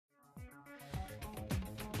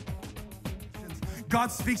God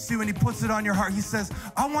speaks to you and he puts it on your heart. He says,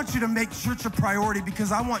 I want you to make church a priority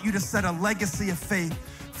because I want you to set a legacy of faith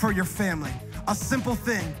for your family. A simple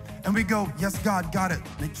thing. And we go, yes, God, got it.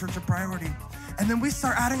 Make church a priority. And then we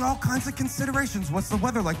start adding all kinds of considerations. What's the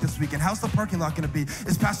weather like this weekend? How's the parking lot gonna be?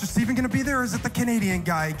 Is Pastor Steven gonna be there, or is it the Canadian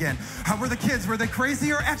guy again? How were the kids? Were they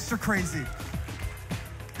crazy or extra crazy?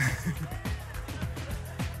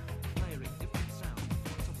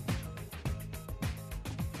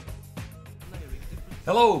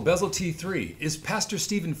 Hello, Bezel T3. Is Pastor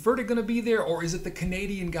Steven Furtick going to be there, or is it the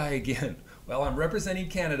Canadian guy again? Well, I'm representing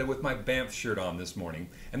Canada with my Banff shirt on this morning,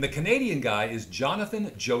 and the Canadian guy is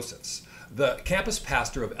Jonathan Josephs, the campus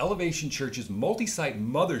pastor of Elevation Church's multi-site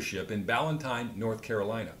mothership in Ballantyne, North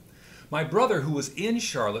Carolina. My brother, who was in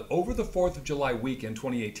Charlotte over the 4th of July weekend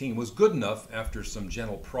 2018, was good enough, after some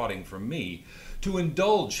gentle prodding from me, to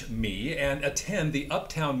indulge me and attend the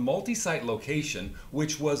Uptown multi-site location,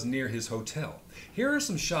 which was near his hotel. Here are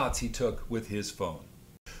some shots he took with his phone.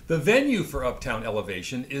 The venue for Uptown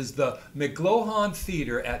Elevation is the McGlohon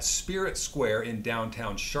Theater at Spirit Square in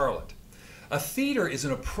downtown Charlotte. A theater is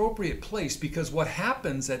an appropriate place because what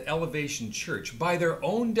happens at Elevation Church, by their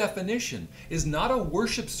own definition, is not a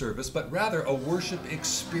worship service, but rather a worship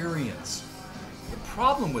experience. The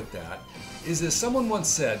problem with that is, as someone once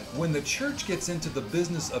said, when the church gets into the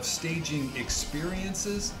business of staging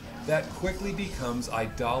experiences, that quickly becomes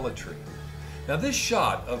idolatry. Now, this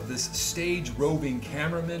shot of this stage roving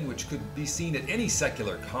cameraman, which could be seen at any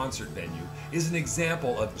secular concert venue, is an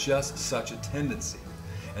example of just such a tendency.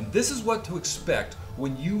 And this is what to expect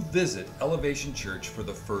when you visit Elevation Church for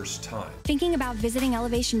the first time. Thinking about visiting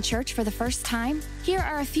Elevation Church for the first time? Here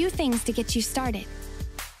are a few things to get you started.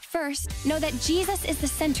 First, know that Jesus is the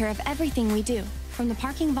center of everything we do. From the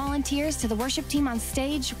parking volunteers to the worship team on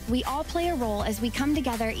stage, we all play a role as we come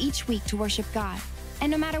together each week to worship God. And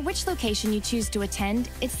no matter which location you choose to attend,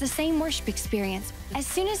 it's the same worship experience. As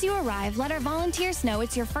soon as you arrive, let our volunteers know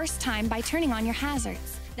it's your first time by turning on your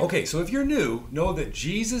hazards. Okay, so if you're new, know that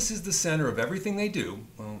Jesus is the center of everything they do.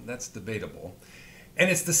 Well, that's debatable. And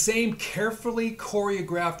it's the same carefully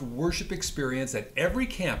choreographed worship experience at every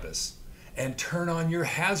campus. And turn on your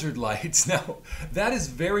hazard lights. Now, that is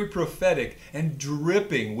very prophetic and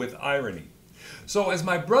dripping with irony. So as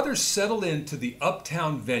my brother settled into the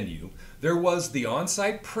Uptown venue, there was the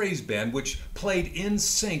on-site praise band, which played in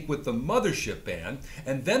sync with the mothership band,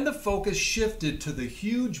 and then the focus shifted to the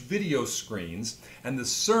huge video screens and the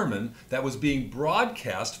sermon that was being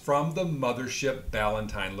broadcast from the mothership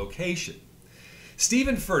Ballantyne location.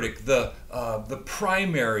 Steven Furtick, the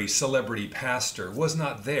primary celebrity pastor, was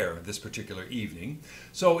not there this particular evening.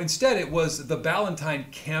 So instead it was the Ballantyne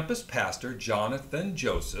campus pastor, Jonathan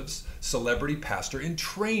Josephs, celebrity pastor in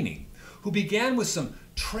training, who began with some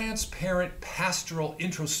transparent pastoral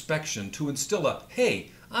introspection to instill a,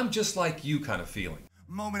 hey, I'm just like you kind of feeling.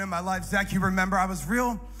 Moment in my life, Zach, you remember I was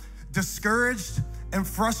real discouraged and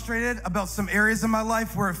frustrated about some areas in my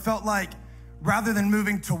life where it felt like rather than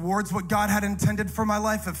moving towards what God had intended for my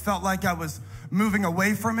life, it felt like I was moving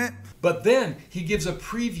away from it. But then he gives a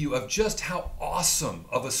preview of just how awesome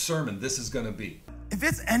of a sermon this is going to be. If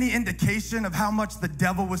it's any indication of how much the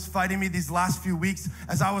devil was fighting me these last few weeks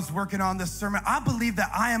as I was working on this sermon, I believe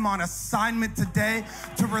that I am on assignment today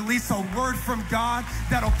to release a word from God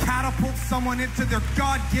that'll catapult someone into their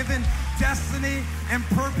God-given destiny and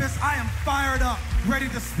purpose. I am fired up, ready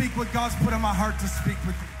to speak what God's put in my heart to speak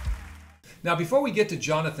with you. Now, before we get to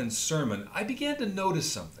Jonathan's sermon, I began to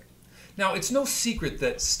notice something. Now, it's no secret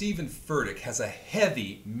that Steven Furtick has a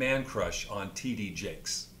heavy man crush on T.D.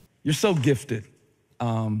 Jakes. You're so gifted.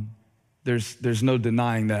 There's no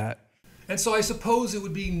denying that. And so I suppose it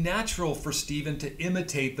would be natural for Steven to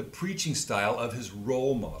imitate the preaching style of his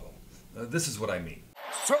role model. This is what I mean.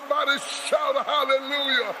 Somebody shout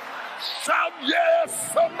hallelujah. Shout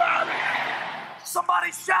yes, somebody.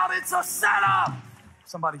 Somebody shout it's a setup.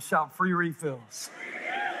 Somebody shout free refills.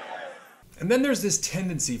 And then there's this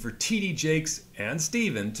tendency for T.D. Jakes and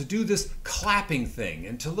Steven to do this clapping thing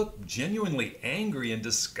and to look genuinely angry and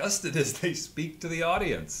disgusted as they speak to the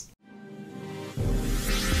audience.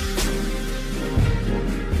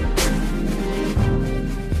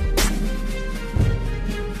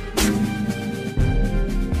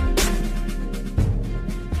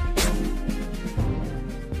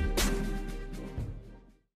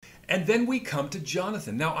 And then we come to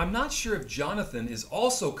Jonathan. Now, I'm not sure if Jonathan is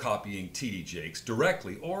also copying T.D. Jakes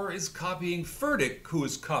directly or is copying Furtick, who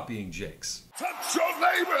is copying Jakes. Touch your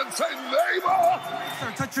neighbor and say, neighbor.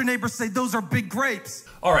 Sir, touch your neighbor, say, those are big grapes.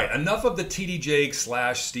 All right, enough of the T.D. Jakes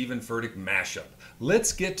 / Steven Furtick mashup.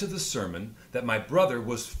 Let's get to the sermon that my brother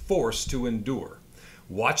was forced to endure.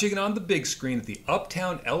 watching it on the big screen at the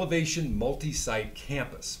Uptown Elevation multi-site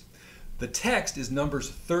campus. The text is Numbers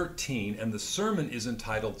 13, and the sermon is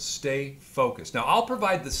entitled Stay Focused. Now, I'll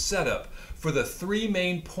provide the setup for the 3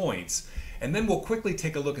 main points, and then we'll quickly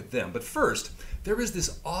take a look at them. But first, there is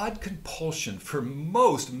this odd compulsion for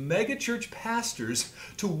most megachurch pastors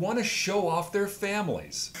to want to show off their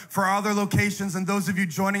families. For our other locations and those of you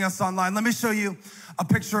joining us online, let me show you a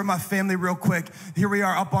picture of my family real quick. Here we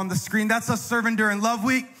are up on the screen. That's us serving during Love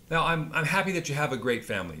Week. Now, I'm happy that you have a great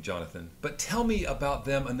family, Jonathan, but tell me about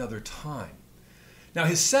them another time. Now,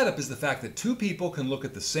 his setup is the fact that 2 people can look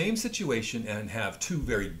at the same situation and have 2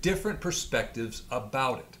 very different perspectives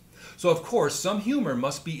about it. So, of course, some humor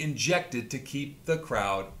must be injected to keep the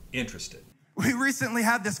crowd interested. We recently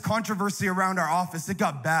had this controversy around our office. It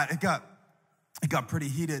got bad. It got pretty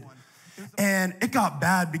heated. And it got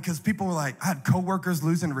bad because people were like, I had coworkers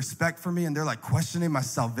losing respect for me, and they're like questioning my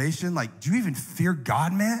salvation. Like, do you even fear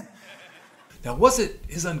God, man? Now, was it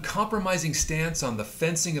his uncompromising stance on the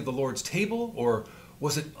fencing of the Lord's table? Or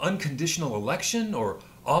was it unconditional election? Or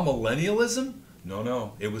amillennialism?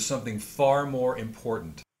 No, it was something far more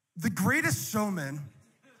important. The Greatest Showman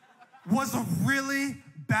was a really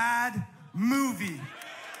bad movie.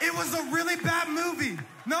 It was a really bad movie.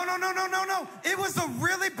 No. It was a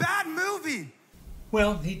really bad movie.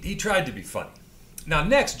 Well, he tried to be funny. Now,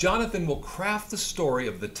 next, Jonathan will craft the story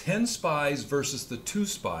of the 10 spies versus the 2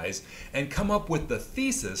 spies and come up with the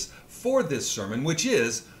thesis for this sermon, which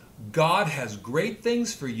is, God has great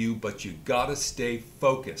things for you, but you gotta stay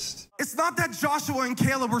focused. It's not that Joshua and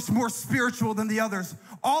Caleb were more spiritual than the others.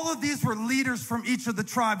 All of these were leaders from each of the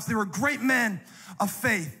tribes. They were great men of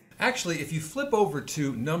faith. Actually, if you flip over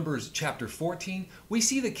to Numbers chapter 14, we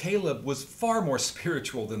see that Caleb was far more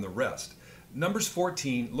spiritual than the rest. Numbers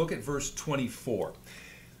 14, look at verse 24.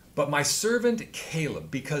 But my servant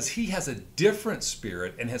Caleb, because he has a different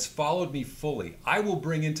spirit and has followed me fully, I will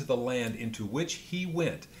bring into the land into which he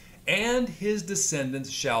went, and his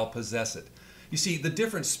descendants shall possess it. You see, the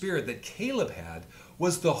different spirit that Caleb had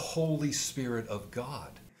was the Holy Spirit of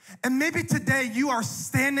God. And maybe today you are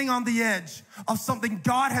standing on the edge of something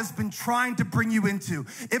God has been trying to bring you into.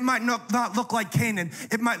 It might not look like Canaan.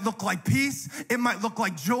 It might look like peace. It might look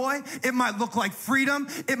like joy. It might look like freedom.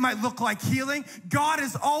 It might look like healing. God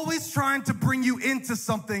is always trying to bring you into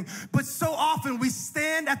something. But so often we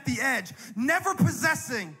stand at the edge, never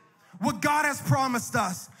possessing what God has promised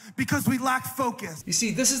us because we lack focus. You see,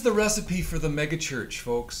 this is the recipe for the megachurch,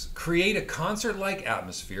 folks. Create a concert-like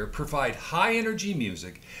atmosphere, provide high-energy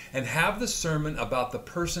music, and have the sermon about the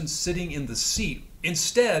person sitting in the seat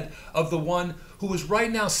instead of the one who is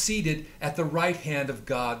right now seated at the right hand of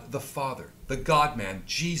God the Father, the God-man,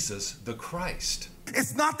 Jesus the Christ.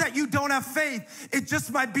 It's not that you don't have faith. It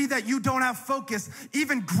just might be that you don't have focus.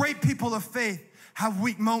 Even great people of faith have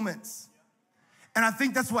weak moments. And I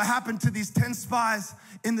think that's what happened to these 10 spies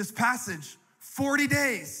in this passage. 40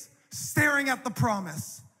 days staring at the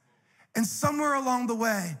promise. And somewhere along the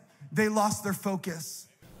way, they lost their focus.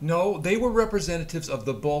 No, they were representatives of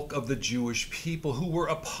the bulk of the Jewish people who were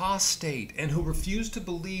apostate and who refused to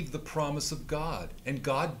believe the promise of God. And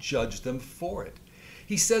God judged them for it.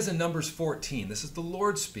 He says in Numbers 14, this is the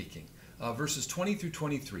Lord speaking, verses 20 through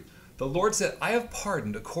 23. The Lord said, I have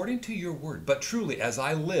pardoned according to your word, but truly as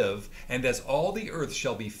I live, and as all the earth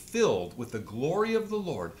shall be filled with the glory of the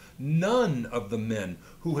Lord, none of the men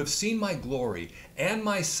who have seen my glory and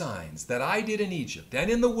my signs that I did in Egypt and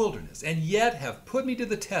in the wilderness, and yet have put me to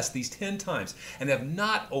the test these 10 times, and have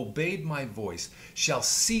not obeyed my voice, shall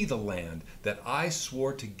see the land that I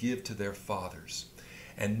swore to give to their fathers.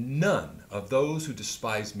 And none of those who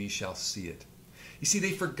despise me shall see it. You see,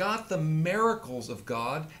 they forgot the miracles of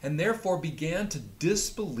God and therefore began to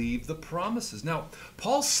disbelieve the promises. Now,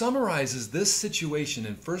 Paul summarizes this situation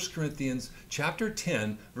in 1 Corinthians chapter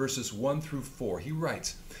 10, verses 1 through 4. He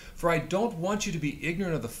writes, For I don't want you to be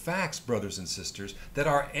ignorant of the facts, brothers and sisters, that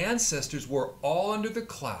our ancestors were all under the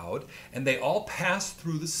cloud, and they all passed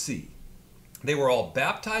through the sea. They were all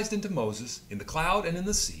baptized into Moses in the cloud and in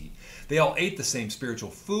the sea. They all ate the same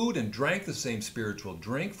spiritual food and drank the same spiritual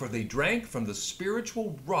drink, for they drank from the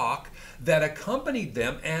spiritual rock that accompanied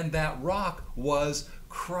them, and that rock was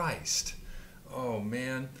Christ. Oh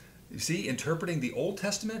man, you see, interpreting the Old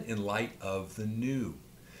Testament in light of the New.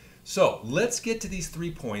 So let's get to these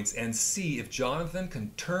 3 points and see if Jonathan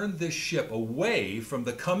can turn this ship away from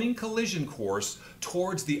the coming collision course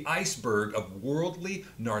towards the iceberg of worldly,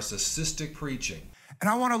 narcissistic preaching. And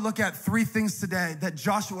I want to look at 3 things today that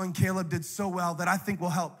Joshua and Caleb did so well that I think will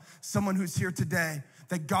help someone who's here today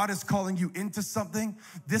that God is calling you into something,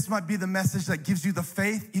 this might be the message that gives you the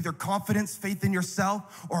faith, either confidence, faith in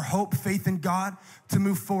yourself, or hope, faith in God, to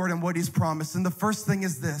move forward in what he's promised. And the first thing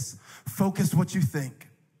is this: focus what you think.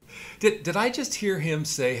 Did I just hear him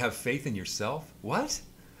say, have faith in yourself? What?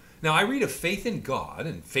 Now, I read of faith in God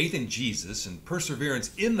and faith in Jesus and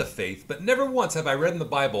perseverance in the faith, but never once have I read in the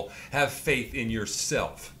Bible, have faith in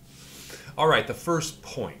yourself. All right, the first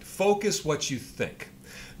point, focus what you think.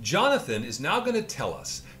 Jonathan is now going to tell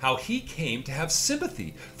us how he came to have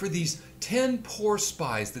sympathy for these 10 poor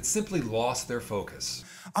spies that simply lost their focus.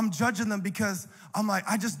 I'm judging them because I'm like,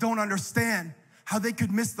 I just don't understand how they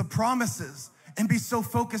could miss the promises and be so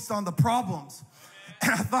focused on the problems.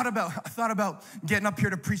 And I thought about getting up here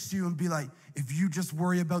to preach to you and be like, if you just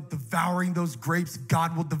worry about devouring those grapes,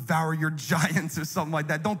 God will devour your giants, or something like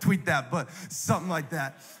that. Don't tweet that, but something like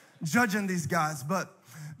that. Judging these guys. But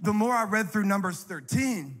the more I read through Numbers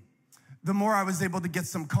 13, the more I was able to get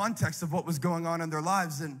some context of what was going on in their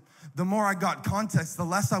lives. And the more I got context, the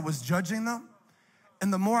less I was judging them,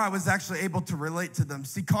 and the more I was actually able to relate to them.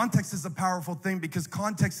 See, context is a powerful thing because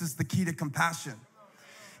context is the key to compassion.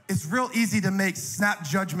 It's real easy to make snap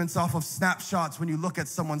judgments off of snapshots when you look at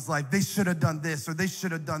someone's life. They should have done this or they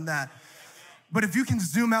should have done that. But if you can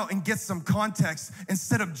zoom out and get some context,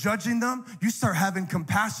 instead of judging them, you start having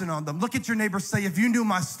compassion on them. Look at your neighbor, say, if you knew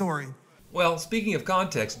my story. Well, speaking of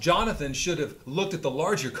context, Jonathan should have looked at the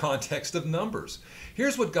larger context of Numbers.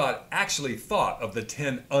 Here's what God actually thought of the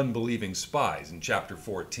 10 unbelieving spies in chapter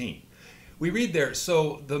 14. We read there,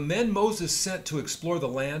 so the men Moses sent to explore the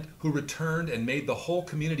land, who returned and made the whole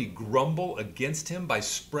community grumble against him by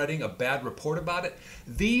spreading a bad report about it.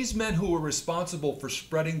 These men who were responsible for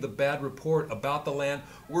spreading the bad report about the land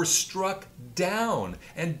were struck down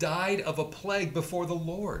and died of a plague before the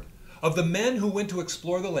Lord. Of the men who went to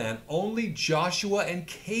explore the land, only Joshua and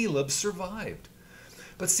Caleb survived.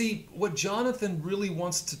 But see, what Jonathan really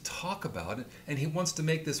wants to talk about, and he wants to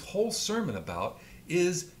make this whole sermon about,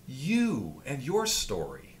 is you and your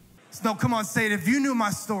story. No, come on, say it. If you knew my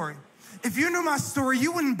story, if you knew my story,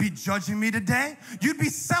 you wouldn't be judging me today. You'd be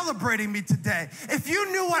celebrating me today. If you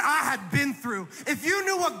knew what I had been through, if you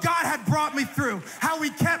knew what God had brought me through, how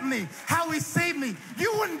he kept me, how he saved me,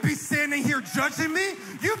 you wouldn't be standing here judging me.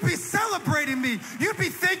 You'd be celebrating me. You'd be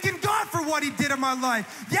thanking God for what he did in my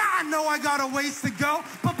life. Yeah, I know I got a ways to go,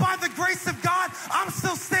 but by the grace of God, I'm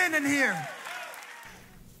still standing here.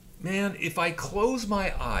 Man, if I close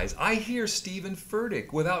my eyes, I hear Steven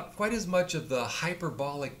Furtick without quite as much of the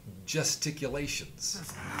hyperbolic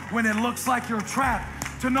gesticulations. When it looks like you're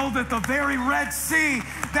trapped, to know that the very Red Sea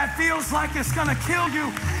that feels like it's gonna kill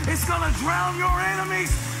you, it's gonna drown your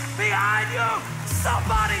enemies behind you.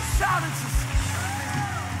 Somebody shout it.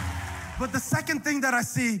 But the second thing that I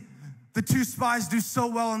see the 2 spies do so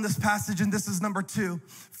well in this passage, and this is number 2,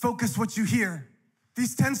 focus what you hear.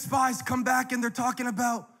 These 10 spies come back and they're talking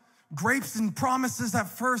about grapes and promises at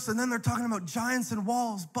first, and then they're talking about giants and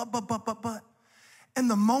walls, but. And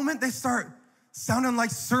the moment they start sounding like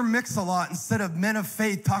Sir Mix-a-Lot instead of men of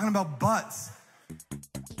faith talking about butts.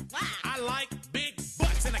 I like big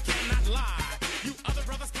butts and I cannot lie. You other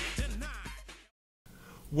brothers can't deny.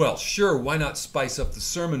 Well, sure, why not spice up the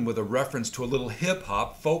sermon with a reference to a little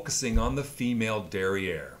hip-hop focusing on the female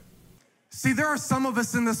derriere? See, there are some of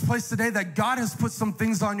us in this place today that God has put some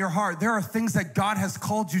things on your heart. There are things that God has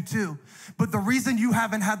called you to. But the reason you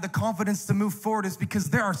haven't had the confidence to move forward is because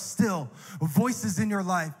there are still voices in your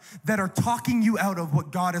life that are talking you out of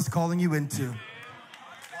what God is calling you into.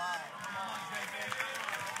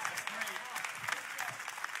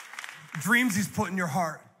 Dreams he's put in your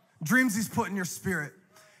heart. Dreams he's put in your spirit.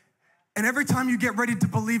 And every time you get ready to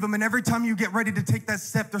believe him and every time you get ready to take that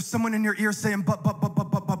step, there's someone in your ear saying, but.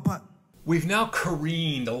 We've now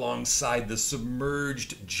careened alongside the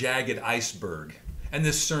submerged, jagged iceberg, and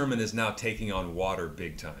this sermon is now taking on water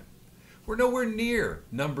big time. We're nowhere near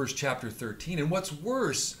Numbers chapter 13, and what's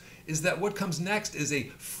worse is that what comes next is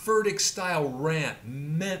a Furtick-style rant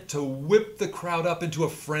meant to whip the crowd up into a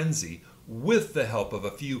frenzy with the help of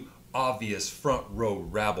a few obvious front row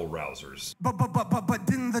rabble-rousers. But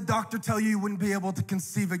didn't the doctor tell you wouldn't be able to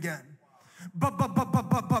conceive again? But.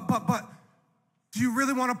 Do you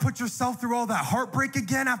really want to put yourself through all that heartbreak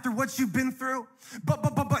again after what you've been through?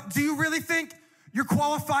 But do you really think you're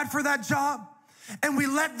qualified for that job? And we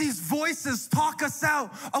let these voices talk us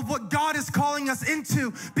out of what God is calling us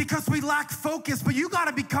into because we lack focus. But you got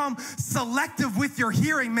to become selective with your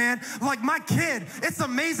hearing, man. Like my kid, it's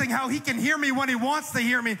amazing how he can hear me when he wants to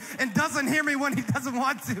hear me and doesn't hear me when he doesn't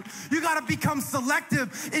want to. You got to become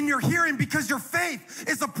selective in your hearing because your faith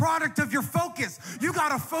is a product of your focus. You got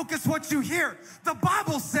to focus what you hear. The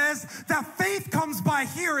Bible says that faith comes by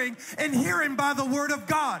hearing and hearing by the word of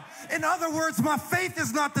God. In other words, my faith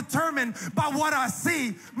is not determined by what I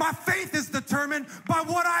see. My faith is determined by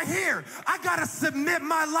what I hear. I got to submit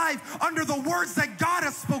my life under the words that God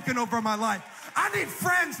has spoken over my life. I need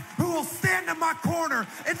friends who will stand in my corner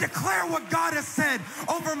and declare what God has said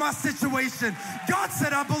over my situation. God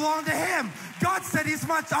said I belong to him. God said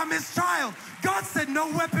I'm his child. God said no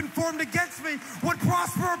weapon formed against me would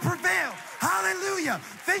prosper or prevail. Hallelujah.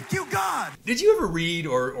 Thank you, God. Did you ever read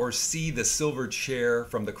or see the Silver Chair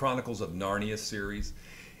from the Chronicles of Narnia series?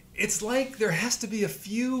 It's like there has to be a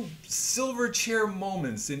few silver chair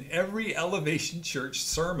moments in every Elevation Church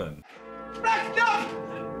sermon. Black dog!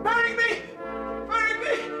 Bury me! Bury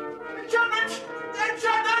me! Enchantment!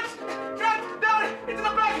 Enchantment! Drag down into the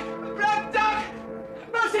black dog!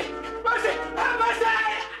 Mercy! Mercy! Have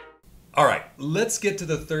mercy! All right, let's get to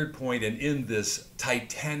the third point and end this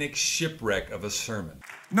titanic shipwreck of a sermon.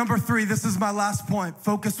 Number 3, this is my last point.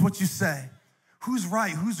 Focus what you say. Who's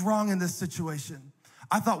right? Who's wrong in this situation?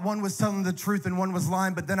 I thought one was telling the truth and one was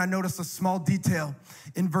lying, but then I noticed a small detail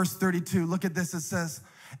in verse 32. Look at this. It says,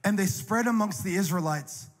 and they spread amongst the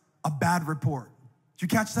Israelites a bad report. Did you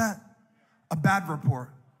catch that? A bad report.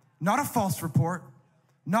 Not a false report,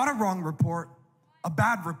 not a wrong report, a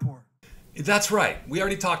bad report. That's right. We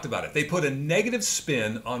already talked about it. They put a negative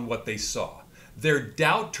spin on what they saw. Their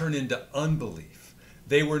doubt turned into unbelief.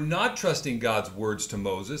 They were not trusting God's words to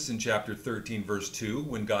Moses in chapter 13, verse 2,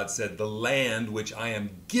 when God said, the land which I am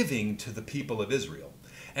giving to the people of Israel.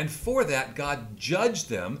 And for that, God judged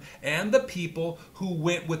them and the people who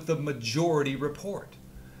went with the majority report.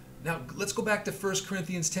 Now, let's go back to 1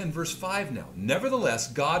 Corinthians 10, verse 5 now.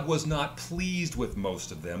 Nevertheless, God was not pleased with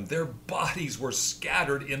most of them. Their bodies were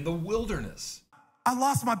scattered in the wilderness. I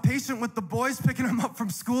lost my patience with the boys picking them up from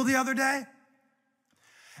school the other day.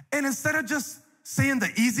 And instead of just saying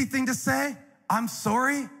the easy thing to say, I'm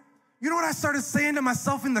sorry, you know what I started saying to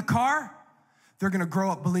myself in the car? They're going to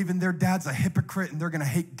grow up believing their dad's a hypocrite and they're going to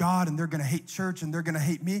hate God and they're going to hate church and they're going to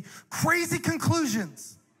hate me. Crazy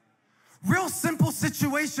conclusions. Real simple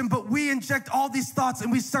situation, but we inject all these thoughts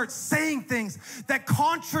and we start saying things that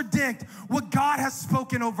contradict what God has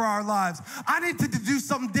spoken over our lives. I need to do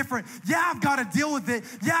something different. Yeah, I've got to deal with it.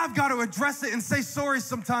 Yeah, I've got to address it and say sorry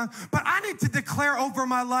sometimes, but I need to declare over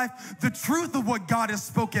my life the truth of what God has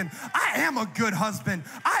spoken. I am a good husband.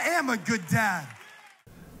 I am a good dad.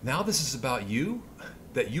 Now this is about you?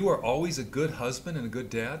 That you are always a good husband and a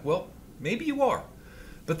good dad? Well, maybe you are.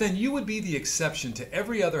 But then you would be the exception to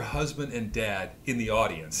every other husband and dad in the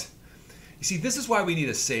audience. You see, this is why we need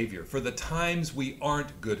a Savior for the times we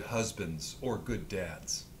aren't good husbands or good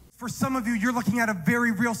dads. For some of you, you're looking at a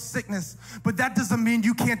very real sickness, but that doesn't mean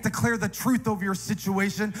you can't declare the truth over your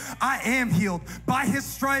situation. I am healed. By his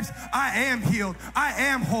stripes, I am healed. I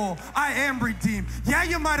am whole. I am redeemed. Yeah,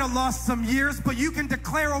 you might have lost some years, but you can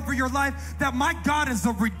declare over your life that my God is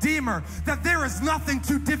a redeemer, that there is nothing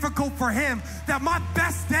too difficult for him, that my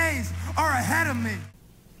best days are ahead of me.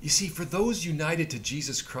 You see, for those united to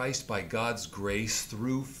Jesus Christ by God's grace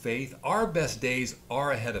through faith, our best days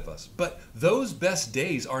are ahead of us. But those best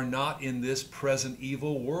days are not in this present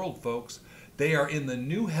evil world, folks. They are in the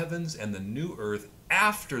new heavens and the new earth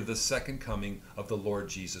after the second coming of the Lord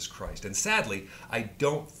Jesus Christ. And sadly, I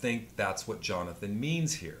don't think that's what Jonathan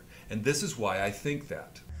means here. And this is why I think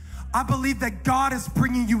that. I believe that God is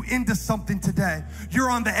bringing you into something today. You're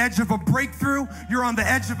on the edge of a breakthrough. You're on the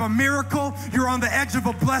edge of a miracle. You're on the edge of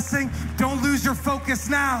a blessing. Don't lose your focus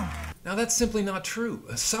now. Now that's simply not true.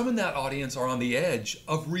 Some in that audience are on the edge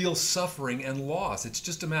of real suffering and loss. It's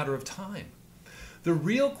just a matter of time. The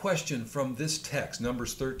real question from this text,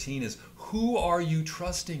 Numbers 13, is who are you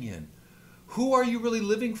trusting in? Who are you really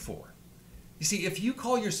living for? You see, if you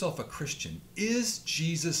call yourself a Christian, is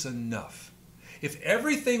Jesus enough? If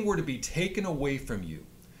everything were to be taken away from you,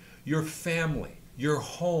 your family, your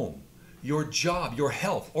home, your job, your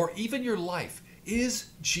health, or even your life, is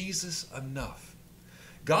Jesus enough?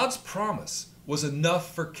 God's promise was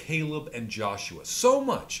enough for Caleb and Joshua, so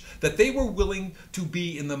much that they were willing to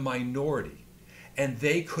be in the minority, and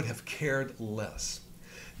they could have cared less.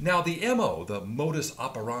 Now, the MO, the modus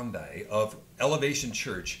operandi of Elevation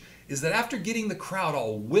Church, is that after getting the crowd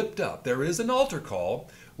all whipped up, there is an altar call,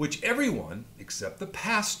 which everyone, except the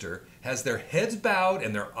pastor, has their heads bowed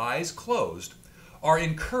and their eyes closed, are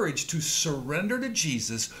encouraged to surrender to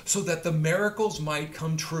Jesus so that the miracles might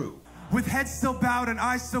come true. With heads still bowed and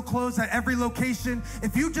eyes still closed at every location,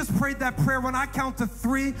 if you just prayed that prayer, when I count to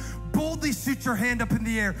 3, boldly shoot your hand up in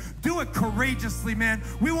the air. Do it courageously, man.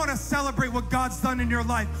 We want to celebrate what God's done in your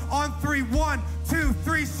life. On 3, 1, 2,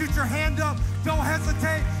 3, shoot your hand up. Don't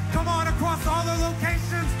hesitate. Come on across all the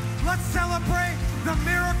locations. Let's celebrate the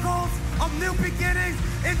miracles of new beginnings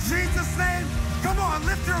in Jesus' name. Come on,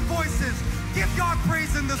 lift your voices. Give God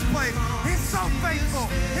praise in this place. He's so faithful.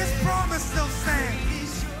 His promise still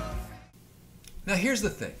stands. Now here's the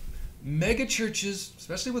thing. Mega churches,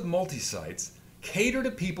 especially with multi-sites, cater to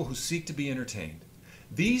people who seek to be entertained.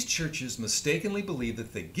 These churches mistakenly believe that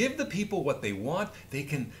if they give the people what they want, they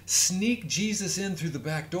can sneak Jesus in through the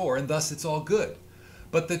back door and thus it's all good.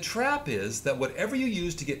 But the trap is that whatever you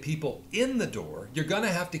use to get people in the door, you're going to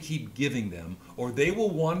have to keep giving them or they will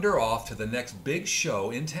wander off to the next big show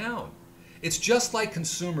in town. It's just like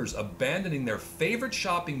consumers abandoning their favorite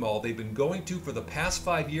shopping mall they've been going to for the past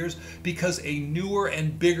 5 years because a newer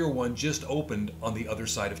and bigger one just opened on the other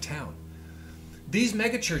side of town. These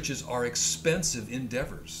megachurches are expensive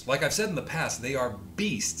endeavors. Like I've said in the past, they are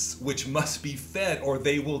beasts which must be fed or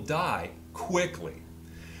they will die quickly.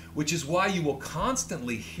 Which is why you will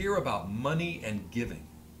constantly hear about money and giving.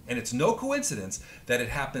 And it's no coincidence that it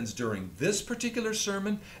happens during this particular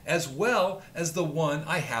sermon as well as the one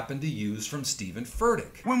I happen to use from Steven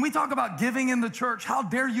Furtick. When we talk about giving in the church, how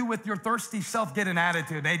dare you with your thirsty self get an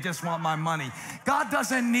attitude? They just want my money. God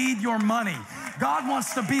doesn't need your money. God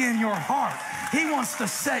wants to be in your heart. He wants to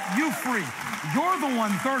set you free. You're the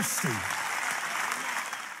one thirsty.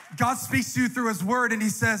 God speaks to you through his word and he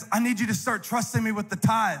says, I need you to start trusting me with the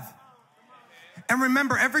tithe. And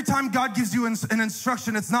remember, every time God gives you an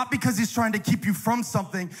instruction, it's not because he's trying to keep you from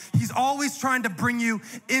something. He's always trying to bring you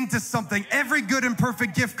into something. Every good and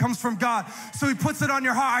perfect gift comes from God. So he puts it on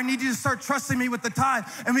your heart. I need you to start trusting me with the tithe.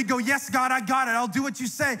 And we go, yes, God, I got it. I'll do what you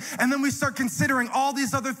say. And then we start considering all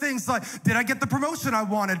these other things like, did I get the promotion I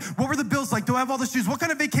wanted? What were the bills like? Do I have all the shoes? What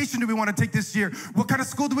kind of vacation do we want to take this year? What kind of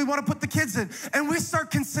school do we want to put the kids in? And we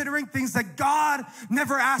start considering things that God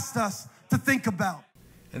never asked us to think about.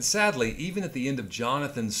 And sadly, even at the end of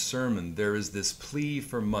Jonathan's sermon, there is this plea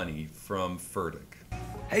for money from Furtick.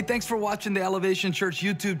 Hey, thanks for watching the Elevation Church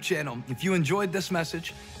YouTube channel. If you enjoyed this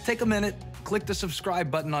message, take a minute, click the subscribe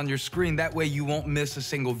button on your screen. That way you won't miss a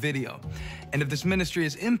single video. And if this ministry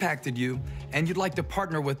has impacted you and you'd like to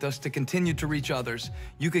partner with us to continue to reach others,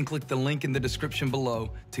 you can click the link in the description below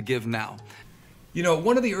to give now. You know,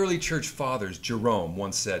 one of the early church fathers, Jerome,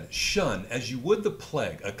 once said, shun as you would the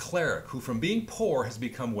plague a cleric who from being poor has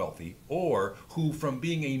become wealthy, or who from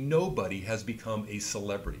being a nobody has become a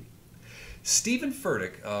celebrity. Steven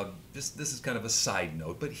Furtick, this is kind of a side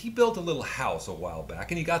note, but he built a little house a while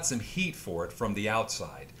back and he got some heat for it from the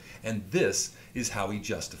outside. And this is how he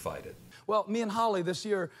justified it. Well, me and Holly this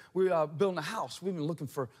year, we're building a house. We've been looking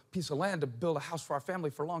for a piece of land to build a house for our family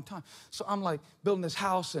for a long time. So I'm like building this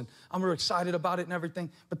house and I'm real excited about it and everything.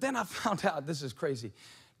 But then I found out, this is crazy,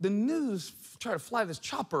 the news tried to fly this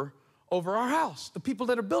chopper over our house. The people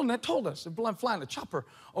that are building it told us, they're flying a chopper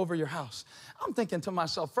over your house. I'm thinking to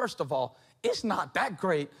myself, first of all, it's not that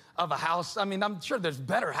great of a house. I mean, I'm sure there's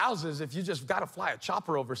better houses if you just got to fly a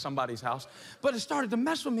chopper over somebody's house. But it started to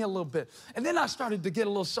mess with me a little bit. And then I started to get a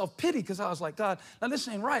little self-pity because I was like, God, now this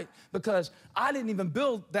ain't right, because I didn't even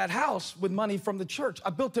build that house with money from the church. I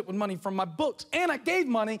built it with money from my books. And I gave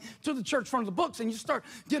money to the church from the books. And you start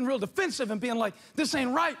getting real defensive and being like, this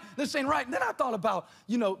ain't right, this ain't right. And then I thought about,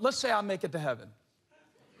 you know, let's say I make it to heaven.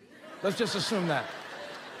 Let's just assume that.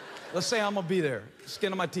 Let's say I'm going to be there,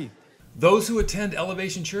 skin on my teeth. Those who attend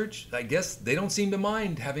Elevation Church, I guess they don't seem to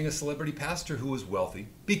mind having a celebrity pastor who is wealthy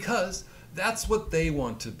because that's what they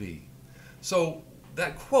want to be. So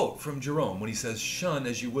that quote from Jerome when he says, shun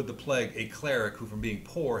as you would the plague a cleric who from being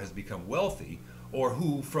poor has become wealthy, or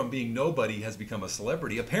who from being nobody has become a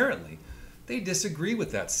celebrity, apparently they disagree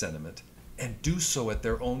with that sentiment and do so at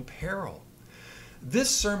their own peril.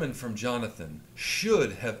 This sermon from Jonathan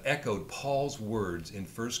should have echoed Paul's words in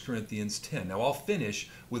 1 Corinthians 10. Now I'll finish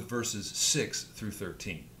with verses 6 through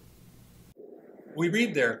 13. We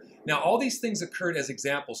read there, now all these things occurred as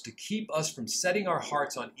examples to keep us from setting our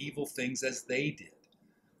hearts on evil things as they did.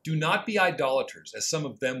 Do not be idolaters, as some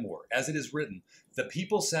of them were. As it is written, the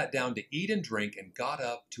people sat down to eat and drink and got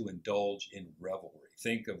up to indulge in revelry.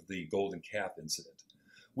 Think of the golden calf incident.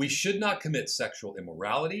 We should not commit sexual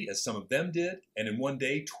immorality, as some of them did, and in one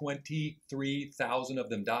day 23,000 of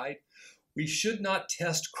them died. We should not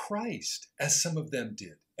test Christ, as some of them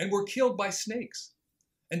did, and were killed by snakes.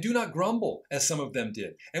 And do not grumble, as some of them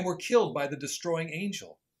did, and were killed by the destroying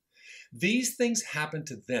angel. These things happened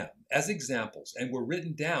to them as examples and were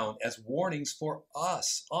written down as warnings for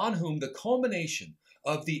us, on whom the culmination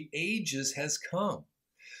of the ages has come.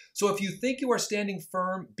 So if you think you are standing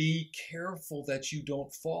firm, be careful that you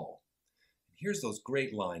don't fall. Here's those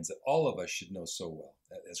great lines that all of us should know so well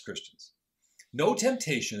as Christians. No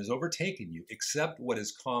temptation has overtaken you except what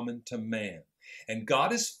is common to man. And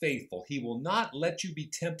God is faithful. He will not let you be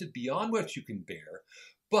tempted beyond what you can bear.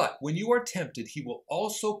 But when you are tempted, he will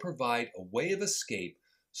also provide a way of escape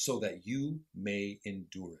so that you may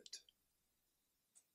endure it.